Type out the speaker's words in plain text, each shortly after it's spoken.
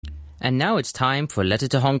And now it's time for Letter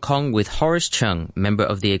to Hong Kong with Horace Cheung, member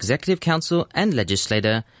of the Executive Council and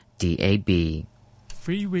Legislator, DAB.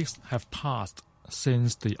 3 weeks have passed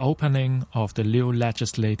since the opening of the new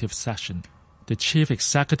legislative session. The Chief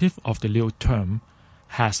Executive of the new term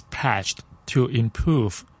has pledged to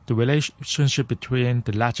improve the relationship between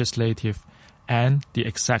the legislative and the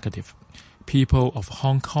executive. People of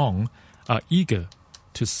Hong Kong are eager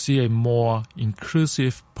to see a more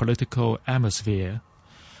inclusive political atmosphere,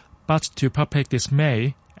 but to public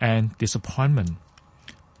dismay and disappointment,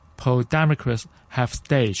 pro-democrats have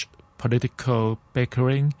staged political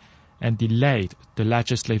bickering and delayed the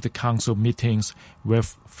Legislative Council meetings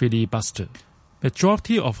with filibuster.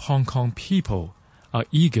 Majority of Hong Kong people are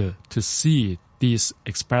eager to see this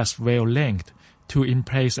express rail link to in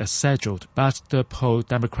place as scheduled, but the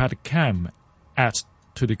pro-democratic camp adds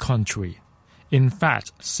to the contrary. In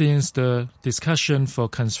fact, since the discussion for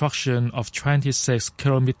construction of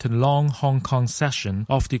 26-kilometer-long Hong Kong section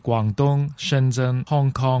of the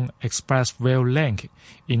Guangdong-Shenzhen-Hong Kong Express Rail Link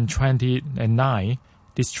in 2009,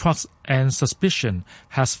 distrust and suspicion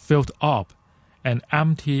has filled up, and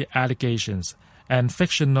empty allegations and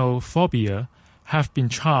fictional phobia have been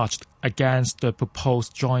charged against the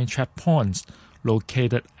proposed joint checkpoints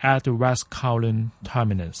located at the West Kowloon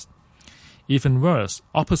terminus. Even worse,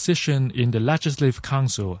 opposition in the Legislative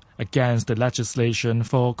Council against the legislation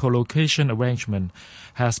for co-location arrangement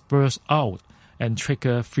has burst out and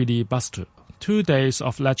triggered filibuster. 2 days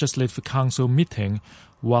of Legislative Council meeting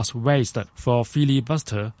was wasted for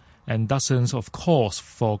filibuster and dozens of calls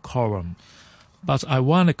for quorum. But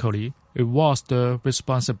ironically, it was the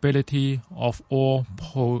responsibility of all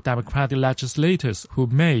pro-democratic legislators who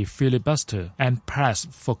made filibuster and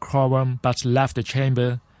pressed for quorum but left the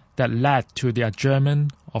chamber that led to the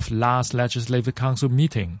adjournment of last Legislative Council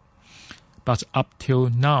meeting. But up till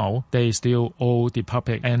now, they still owe the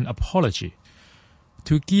public an apology.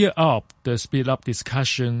 To gear up the speed-up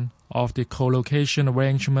discussion of the co-location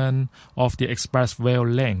arrangement of the express rail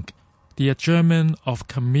link, the adjournment of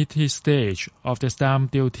committee stage of the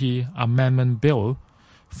Stamp Duty Amendment Bill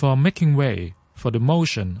for making way for the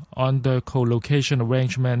motion on the co-location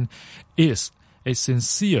arrangement is a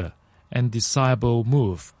sincere and desirable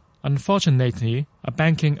move. Unfortunately, a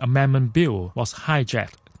banking amendment bill was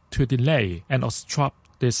hijacked to delay and obstruct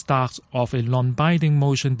the start of a non-binding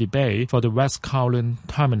motion debate for the West Kowloon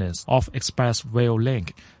terminus of Express Rail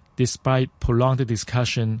Link, despite prolonged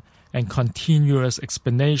discussion and continuous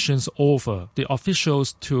explanations over the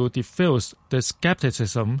officials to diffuse the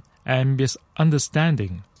skepticism and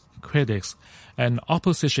misunderstanding. Critics and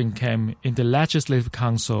opposition camp in the Legislative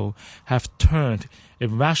Council have turned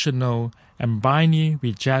irrational and blindly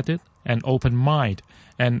rejected an open mind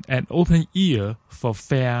and an open ear for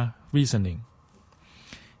fair reasoning.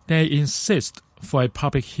 They insist for a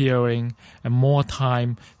public hearing and more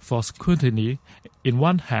time for scrutiny in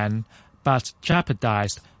one hand, but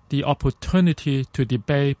jeopardize the opportunity to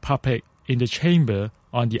debate public in the chamber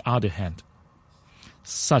on the other hand.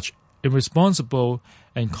 Such irresponsible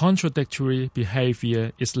and contradictory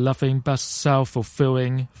behavior is nothing but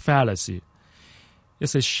self-fulfilling fallacy.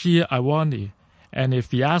 It's a sheer irony and a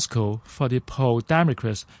fiasco for the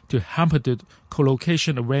pro-democrats to hamper the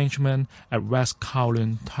co-location arrangement at West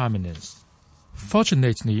Kowloon terminus.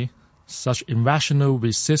 Fortunately, such irrational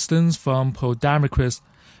resistance from pro-democrats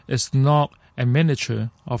is not a miniature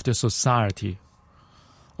of the society.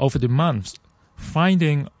 Over the months,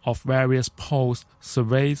 findings of various poll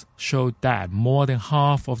surveys showed that more than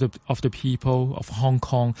half of the people of Hong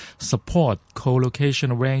Kong support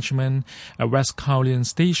co-location arrangement at West Kowloon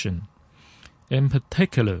Station. In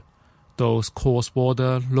particular, those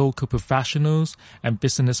cross-border local professionals and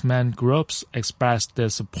businessmen groups expressed their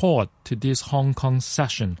support to this Hong Kong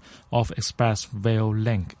section of Express Rail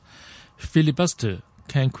Link. Filibuster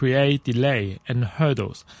can create delay and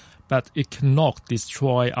hurdles, but it cannot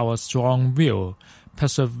destroy our strong will,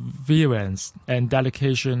 perseverance, and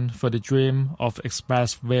dedication for the dream of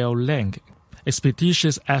Express Rail Link.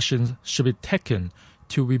 Expeditious actions should be taken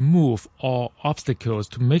to remove all obstacles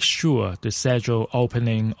to make sure the scheduled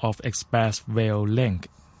opening of Express Rail Link.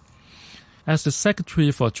 As the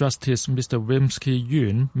Secretary for Justice Mr.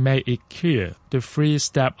 Rimsky-Yuen made it clear, the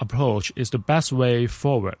three-step approach is the best way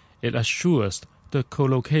forward. It assures the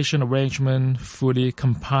co-location arrangement fully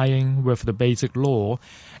complying with the basic law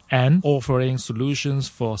and offering solutions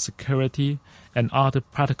for security and other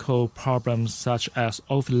practical problems such as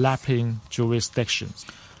overlapping jurisdictions.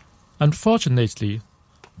 Unfortunately,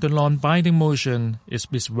 the non-binding motion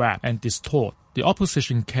is misread and distorted. The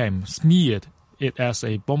opposition camp smeared it as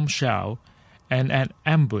a bombshell and an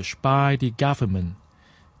ambush by the government.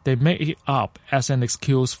 They make it up as an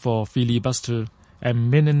excuse for filibuster and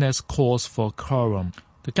meaningless calls for quorum.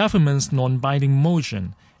 The government's non-binding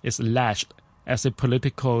motion is alleged as a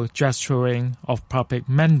political gesturing of public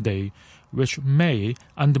mandate which may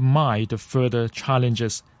undermine the further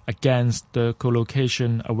challenges against the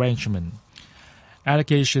co-location arrangement.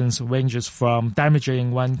 Allegations ranges from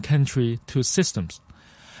damaging one country to systems,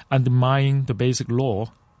 undermining the basic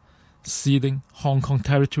law, ceding Hong Kong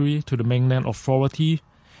territory to the mainland authority,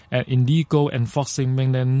 and illegal enforcing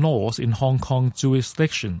mainland laws in Hong Kong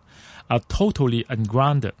jurisdiction are totally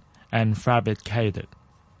ungrounded and fabricated.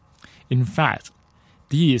 In fact,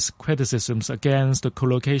 these criticisms against the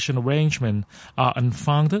co-location arrangement are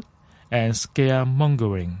unfounded and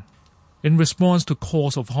scaremongering. In response to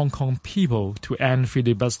calls of Hong Kong people to end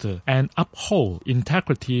filibuster and uphold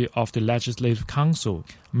integrity of the Legislative Council,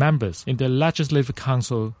 members in the Legislative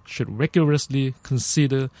Council should rigorously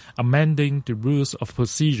consider amending the rules of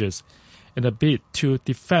procedures in a bid to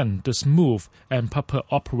defend the smooth and proper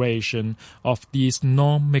operation of this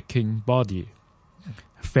norm-making body.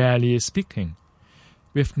 Fairly speaking,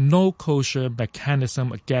 with no kosher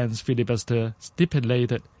mechanism against filibuster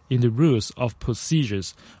stipulated in the rules of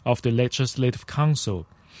procedures of the Legislative Council.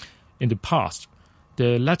 In the past,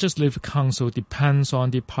 the Legislative Council depends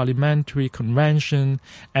on the Parliamentary Convention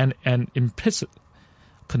and an implicit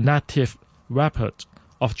connective record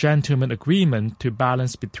of gentleman agreement to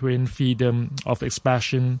balance between freedom of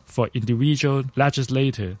expression for individual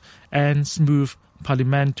legislator and smooth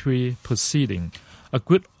parliamentary proceeding. A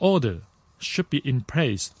good order should be in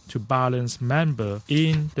place to balance members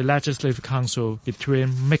in the Legislative Council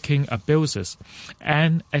between making abuses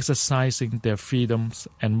and exercising their freedoms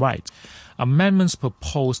and rights. Amendments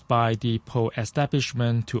proposed by the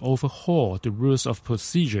pro-establishment to overhaul the rules of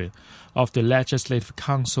procedure of the Legislative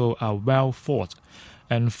Council are well thought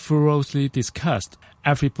and thoroughly discussed.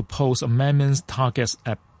 Every proposed amendment targets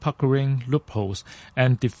at puckering loopholes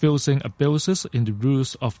and diffusing abuses in the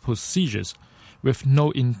rules of procedures, with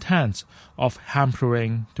no intent of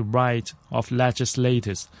hampering the right of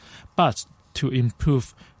legislators, but to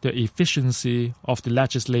improve the efficiency of the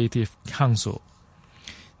Legislative Council.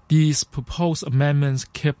 These proposed amendments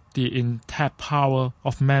keep the intact power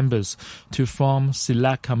of members to form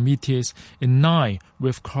select committees in line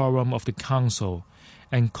with quorum of the Council,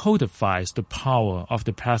 and codifies the power of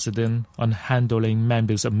the President on handling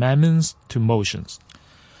members' amendments to motions.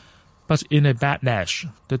 But in a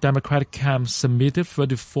backlash, the Democratic camp submitted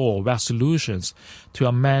 34 resolutions to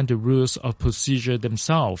amend the rules of procedure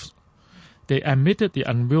themselves. They admitted the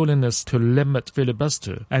unwillingness to limit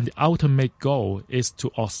filibuster, and the ultimate goal is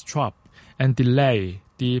to obstruct and delay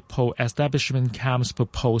the pro-establishment camp's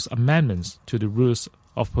proposed amendments to the rules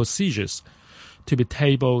of procedures to be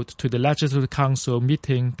tabled to the Legislative Council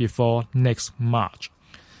meeting before next March.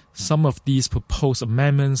 Some of these proposed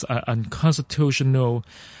amendments are unconstitutional,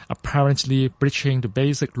 apparently breaching the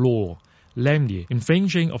basic law, namely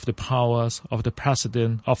infringing of the powers of the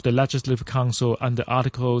President of the Legislative Council under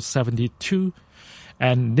Article 72,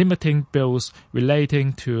 and limiting bills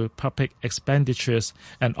relating to public expenditures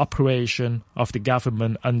and operation of the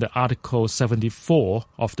government under Article 74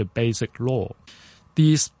 of the Basic Law.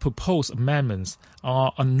 These proposed amendments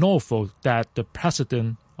are unlawful that the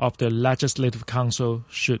President of the Legislative Council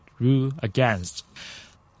should rule against.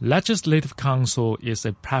 Legislative Council is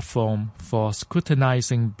a platform for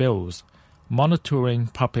scrutinizing bills, monitoring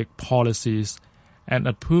public policies, and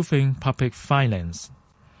approving public finance.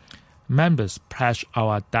 Members pledge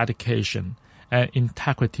our dedication and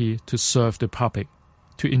integrity to serve the public,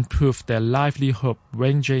 to improve their livelihood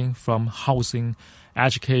ranging from housing,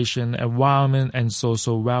 education, environment, and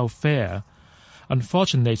social welfare.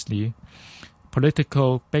 Unfortunately,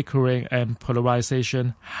 political bickering and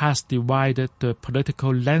polarization has divided the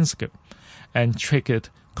political landscape and triggered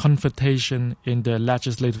confrontation in the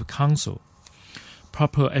Legislative Council.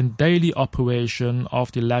 Proper and daily operation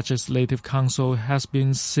of the Legislative Council has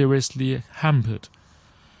been seriously hampered.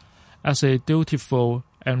 As a dutiful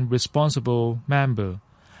and responsible member,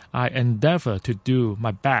 I endeavor to do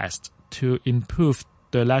my best to improve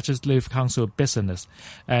the Legislative Council business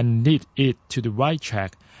and lead it to the right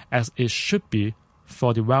track as it should be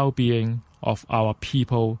for the well-being of our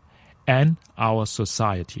people and our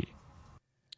society.